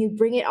when you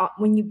bring it up,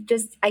 when you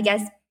just, I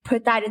guess,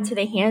 put that into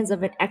the hands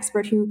of an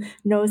expert who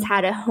knows how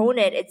to hone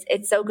it,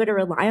 it's so good to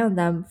rely on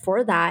them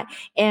for that.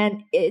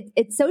 And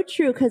it's so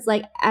true, because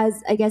like,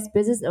 as I guess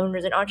business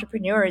owners and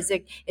entrepreneurs,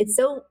 it's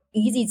so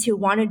easy to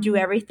want to do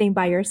everything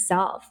by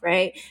yourself,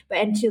 right?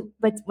 But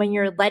when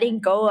you're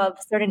letting go of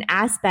certain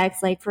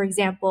aspects, like for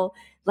example,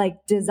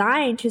 like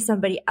design to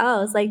somebody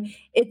else, like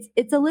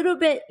it's a little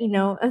bit,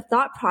 a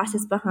thought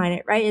process behind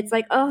it, right? It's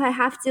like, oh, I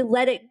have to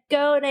let it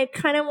go and I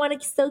kind of want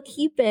to still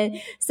keep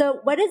it. So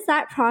what is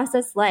that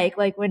process like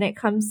when it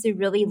comes to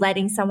really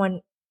letting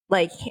someone,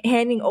 like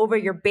handing over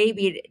your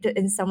baby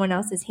in someone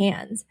else's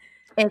hands?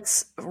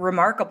 It's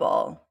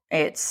remarkable.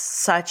 It's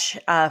such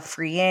a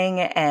freeing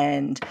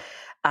and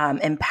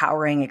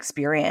empowering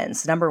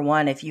experience. Number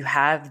one, if you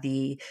have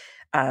the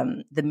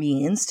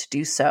means to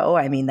do so,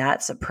 I mean,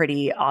 that's a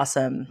pretty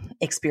awesome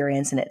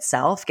experience in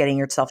itself, getting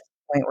yourself to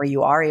the point where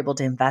you are able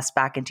to invest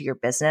back into your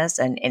business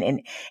and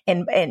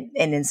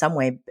in some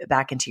way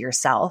back into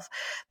yourself.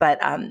 But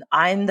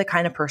I'm the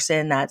kind of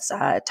person that's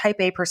type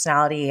A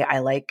personality. I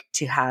like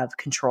to have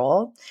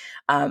control.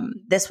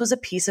 This was a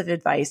piece of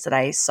advice that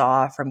I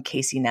saw from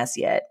Casey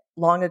Neistat.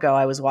 Long ago,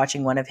 I was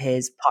watching one of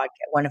his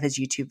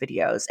YouTube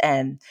videos,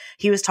 and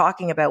he was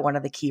talking about one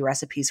of the key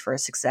recipes for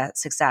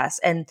success.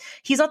 And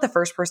he's not the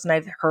first person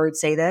I've heard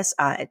say this.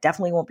 It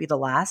definitely won't be the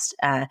last.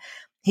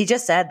 He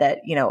just said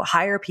that,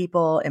 hire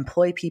people,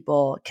 employ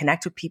people,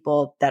 connect with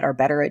people that are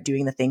better at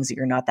doing the things that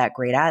you're not that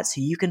great at, so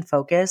you can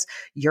focus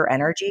your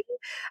energy,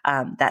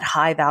 that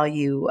high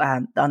value,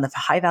 on the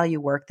high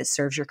value work that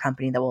serves your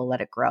company, that will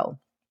let it grow.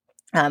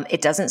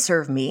 It doesn't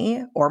serve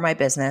me or my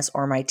business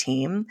or my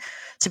team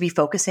to be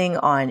focusing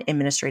on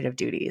administrative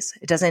duties.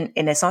 It doesn't,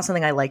 and it's not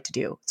something I like to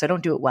do, so I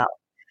don't do it well.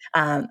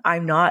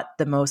 I'm not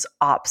the most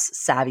ops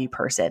savvy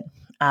person.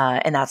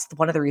 And that's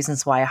one of the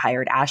reasons why I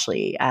hired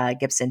Ashley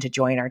Gibson to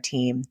join our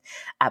team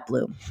at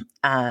Bloom.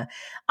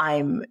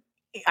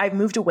 I've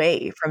moved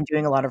away from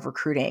doing a lot of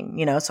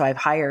recruiting, so I've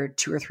hired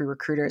 2 or 3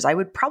 recruiters. I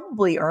would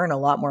probably earn a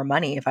lot more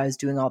money if I was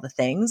doing all the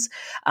things,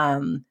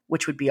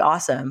 which would be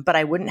awesome, but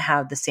I wouldn't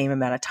have the same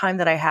amount of time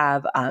that I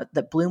have,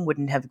 that Bloom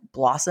wouldn't have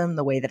blossomed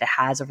the way that it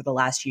has over the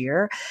last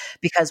year,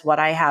 because what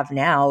I have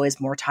now is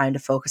more time to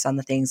focus on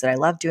the things that I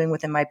love doing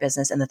within my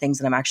business and the things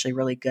that I'm actually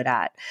really good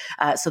at.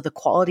 So the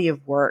quality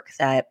of work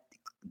that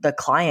the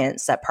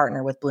clients that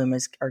partner with Bloom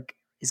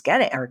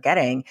are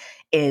getting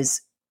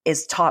is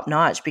top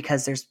notch,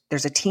 because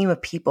there's a team of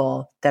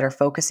people that are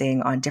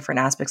focusing on different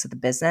aspects of the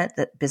business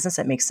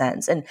that makes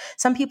sense. And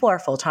some people are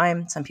full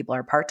time, some people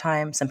are part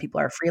time, some people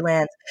are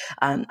freelance.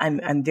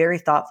 I'm very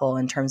thoughtful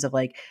in terms of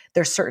like,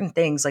 there's certain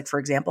things, like for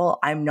example,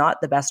 I'm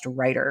not the best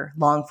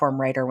long form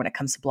writer when it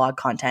comes to blog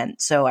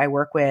content. So I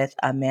work with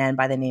a man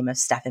by the name of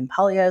Stefan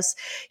Palios.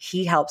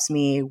 He helps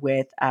me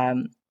with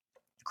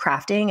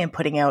crafting and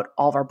putting out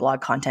all of our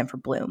blog content for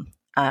Bloom.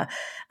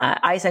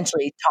 I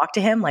essentially talk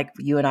to him like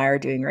you and I are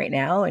doing right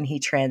now, and he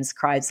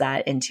transcribes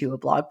that into a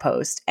blog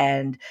post.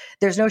 And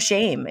there's no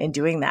shame in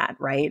doing that,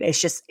 right?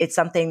 It's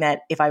something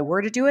that if I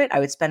were to do it, I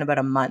would spend about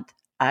a month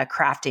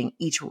crafting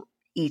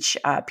each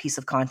piece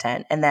of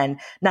content, and then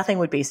nothing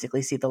would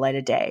basically see the light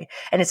of day.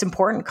 And it's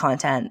important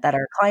content that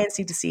our clients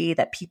need to see,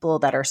 that people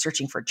that are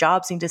searching for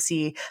jobs need to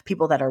see,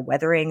 people that are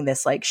weathering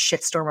this like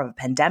shitstorm of a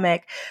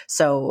pandemic.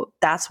 So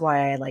that's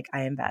why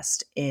I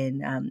invest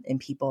in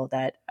people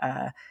that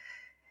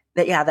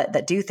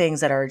do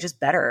things that are just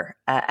better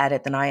at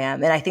it than I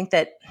am. And I think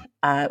that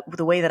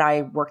the way that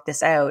I work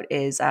this out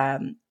is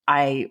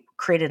I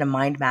created a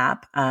mind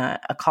map,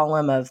 a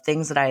column of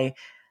things that I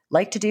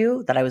like to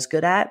do, that I was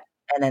good at,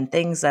 and then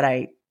things that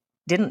I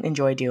didn't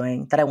enjoy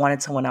doing, that I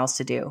wanted someone else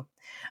to do,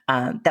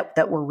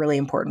 that were really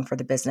important for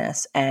the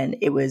business. And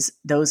it was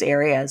those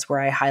areas where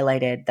I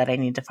highlighted that I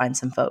need to find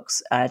some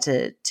folks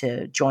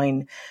to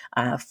join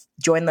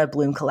the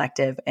Bloom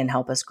Collective and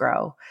help us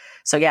grow.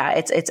 So yeah,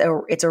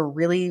 it's a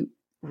really,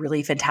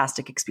 really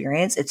fantastic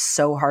experience. It's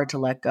so hard to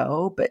let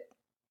go, but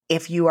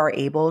if you are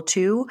able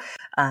to,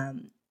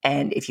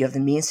 and if you have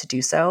the means to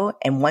do so,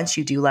 and once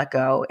you do let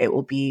go, it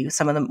will be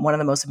one of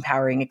the most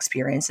empowering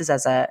experiences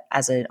as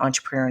an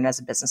entrepreneur and as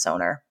a business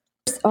owner.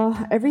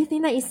 Oh,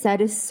 everything that you said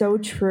is so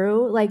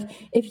true. Like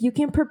if you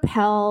can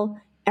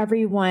propel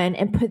everyone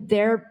and put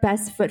their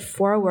best foot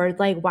forward,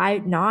 like why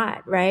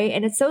not, right?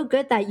 And it's so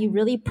good that you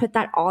really put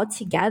that all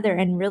together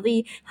and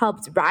really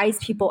helped rise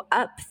people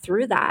up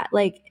through that.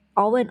 Like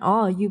all in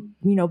all, you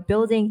know,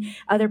 building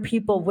other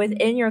people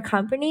within your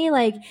company,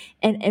 like,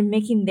 and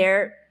making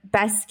their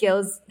best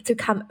skills to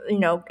come, you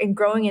know, and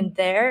growing in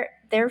their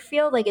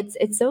field. Like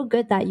it's so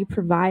good that you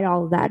provide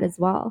all of that as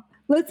well.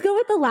 Let's go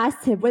with the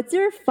last tip. What's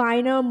your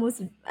final,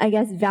 most, I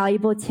guess,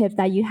 valuable tip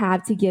that you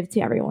have to give to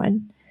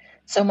everyone?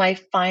 So my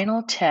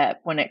final tip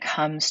when it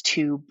comes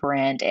to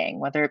branding,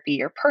 whether it be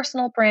your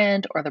personal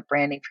brand or the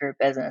branding for your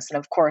business, and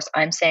of course,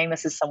 I'm saying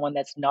this as someone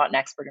that's not an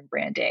expert in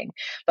branding,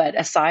 but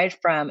aside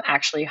from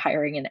actually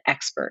hiring an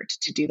expert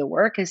to do the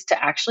work, is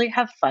to actually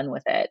have fun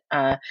with it.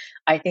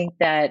 I think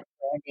that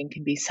branding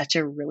can be such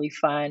a really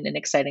fun and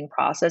exciting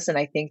process. And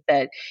I think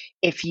that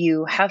if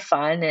you have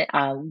fun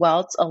while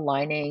it's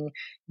aligning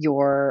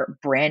your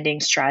branding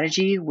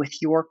strategy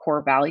with your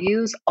core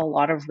values, a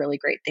lot of really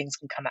great things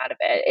can come out of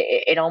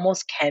it. It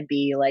almost can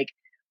be like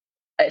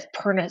a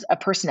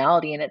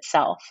personality in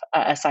itself,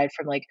 aside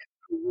from like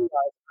who you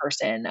are as a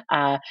person.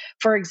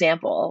 For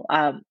example,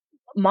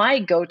 my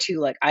go-to,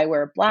 like I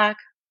wear black,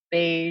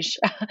 beige,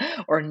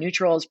 or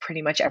neutrals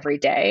pretty much every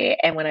day.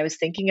 And when I was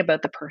thinking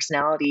about the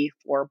personality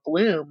for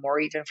Bloom or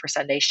even for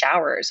Sunday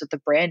Showers with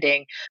the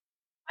branding,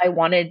 I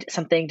wanted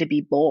something to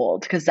be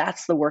bold because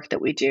that's the work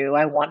that we do.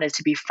 I want it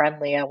to be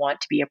friendly. I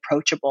want to be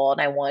approachable, and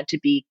I want to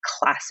be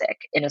classic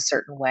in a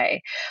certain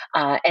way.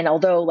 And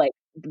although like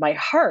my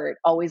heart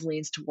always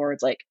leans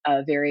towards like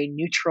a very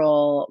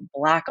neutral,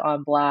 black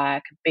on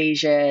black,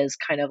 beiges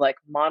kind of like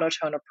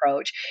monotone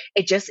approach,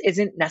 it just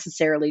isn't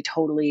necessarily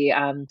totally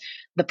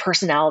the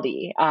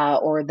personality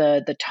or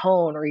the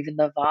tone or even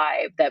the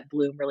vibe that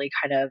Bloom really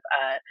kind of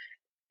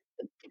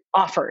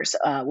offers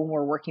when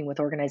we're working with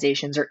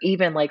organizations, or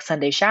even like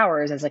Sunday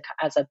Showers as a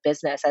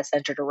business that's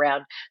centered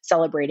around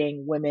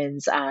celebrating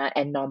women's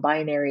and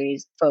non-binary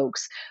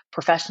folks'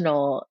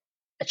 professional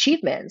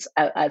achievements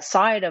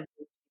outside of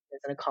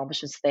and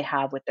accomplishments that they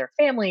have with their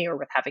family or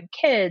with having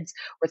kids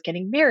or with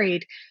getting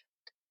married.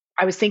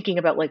 I was thinking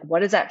about like, what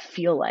does that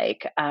feel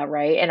like?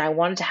 Right. And I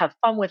wanted to have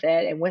fun with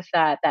it. And with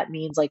that, that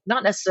means like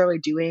not necessarily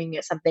doing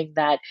something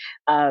that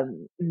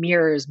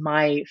mirrors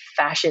my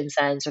fashion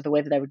sense or the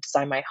way that I would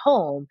design my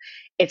home.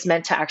 It's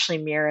meant to actually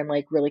mirror and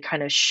like really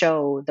kind of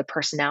show the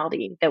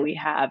personality that we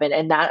have.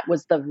 And that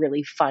was the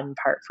really fun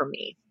part for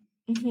me.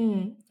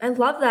 I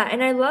love that.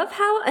 And I love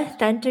how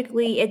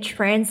authentically it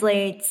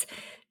translates,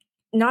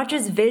 not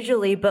just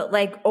visually, but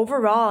like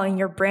overall in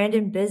your brand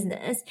and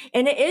business.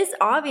 And it is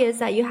obvious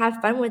that you have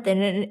fun with it,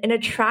 and it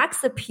attracts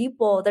the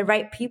people, the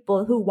right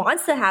people who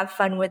wants to have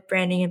fun with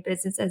branding and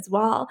business as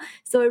well.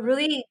 So it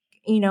really,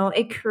 you know,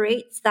 it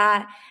creates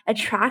that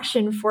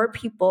attraction for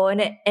people.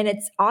 And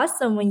it's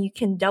awesome when you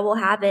can double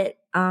have it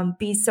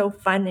be so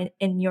fun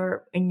in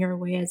your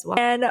way as well.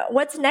 And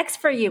what's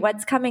next for you?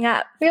 What's coming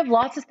up? We have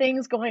lots of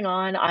things going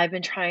on. I've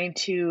been trying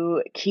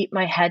to keep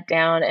my head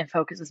down and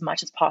focus as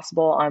much as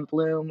possible on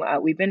Bloom.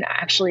 We've been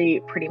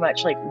actually pretty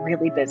much like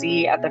really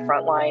busy at the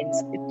front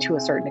lines to a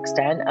certain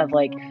extent of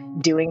like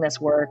doing this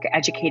work,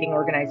 educating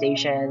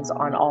organizations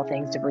on all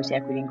things diversity,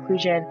 equity,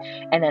 inclusion,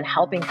 and then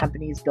helping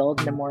companies build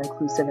in a more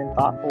inclusive and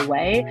thoughtful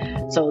way.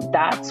 So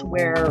that's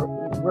where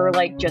we're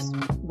like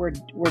we're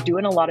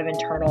doing a lot of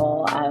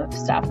internal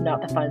stuff,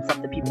 not the fun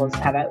stuff that people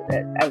have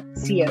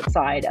see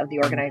outside of the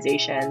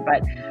organization.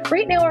 But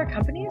right now, our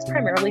company is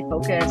primarily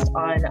focused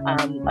on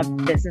a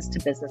business to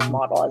business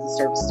model as a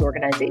services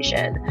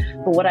organization.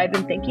 But what I've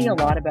been thinking a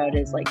lot about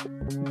is like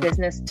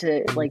business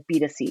to like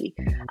B2C,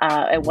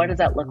 and what does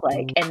that look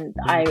like? And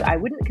I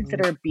wouldn't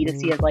consider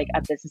B2C as like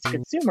a business to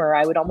consumer.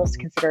 I would almost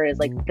consider it as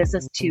like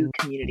business to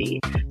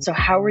community. So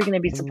how are we going to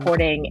be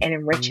supporting and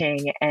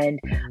enriching and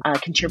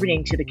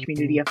contributing to the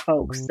community of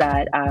folks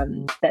that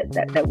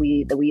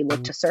we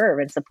look to serve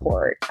and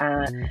support,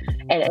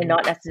 and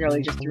not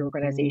necessarily just through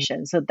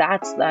organizations. So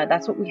that's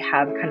what we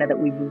have kind of that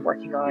we've been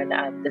working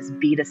on, this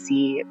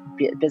B2C,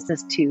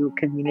 business to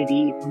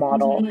community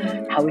model,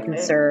 how we can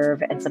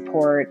serve and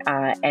support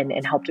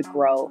and help to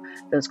grow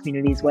those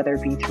communities, whether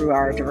it be through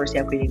our diversity,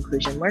 equity,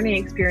 inclusion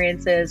learning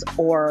experiences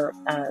or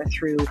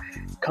through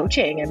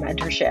coaching and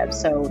mentorship.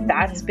 So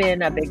that's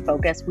been a big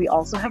focus. We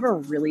also have a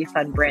really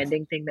fun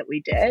branding thing that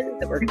we did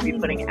that we're going to be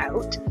putting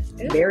out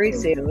very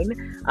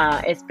soon.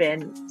 It's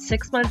been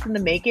 6 months in the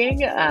making,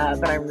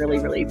 but I'm really,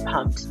 really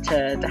pumped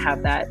to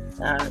have that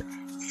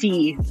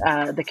see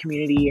the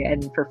community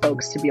and for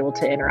folks to be able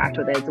to interact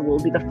with it. It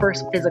will be the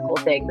first physical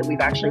thing that we've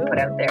actually put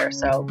out there.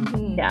 So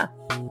yeah.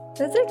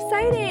 That's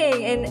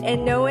exciting.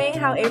 And knowing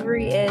how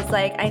Avery is,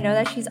 like, I know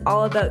that she's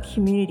all about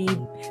community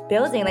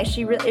building. Like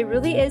it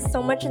really is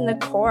so much in the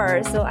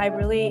core. So I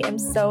really am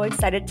so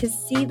excited to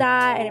see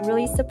that and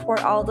really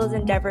support all those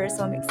endeavors.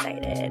 So I'm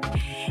excited.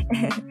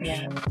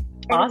 Yeah.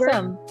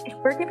 Awesome.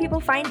 Where can people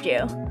find you?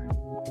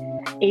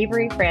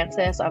 Avery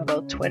Francis on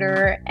both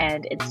Twitter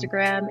and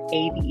Instagram,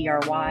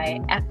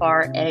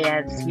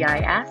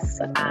 AveryFrancis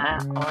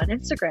on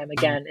Instagram.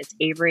 Again, it's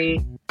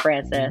Avery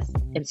Francis,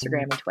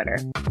 Instagram and Twitter.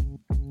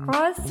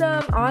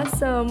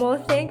 Awesome.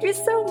 Well, thank you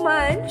so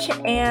much.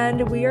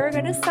 And we are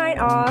going to sign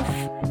off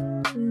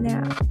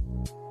now.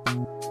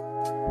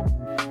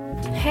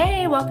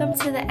 Hey, welcome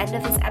to the end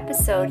of this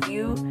episode.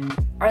 You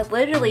are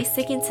literally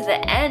sticking to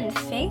the end.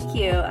 Thank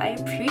you. I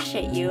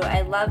appreciate you.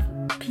 I love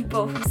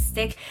people who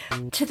stick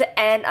to the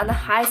end on the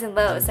highs and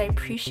lows. I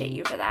appreciate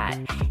you for that.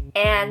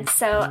 And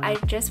so I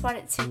just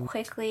wanted to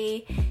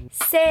quickly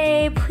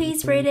say,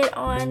 please rate it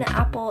on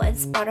Apple and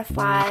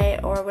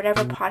Spotify or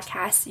whatever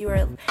podcast you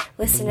are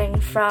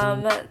listening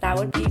from. That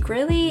would be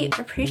really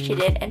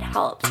appreciated and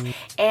helped.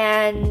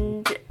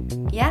 And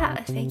yeah,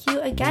 thank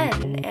you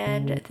again.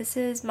 And this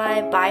is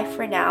my bye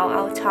for now.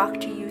 I'll talk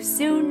to you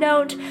soon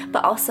note,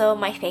 but also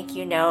my thank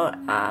you note.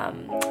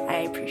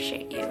 I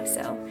appreciate you.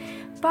 So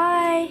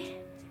bye.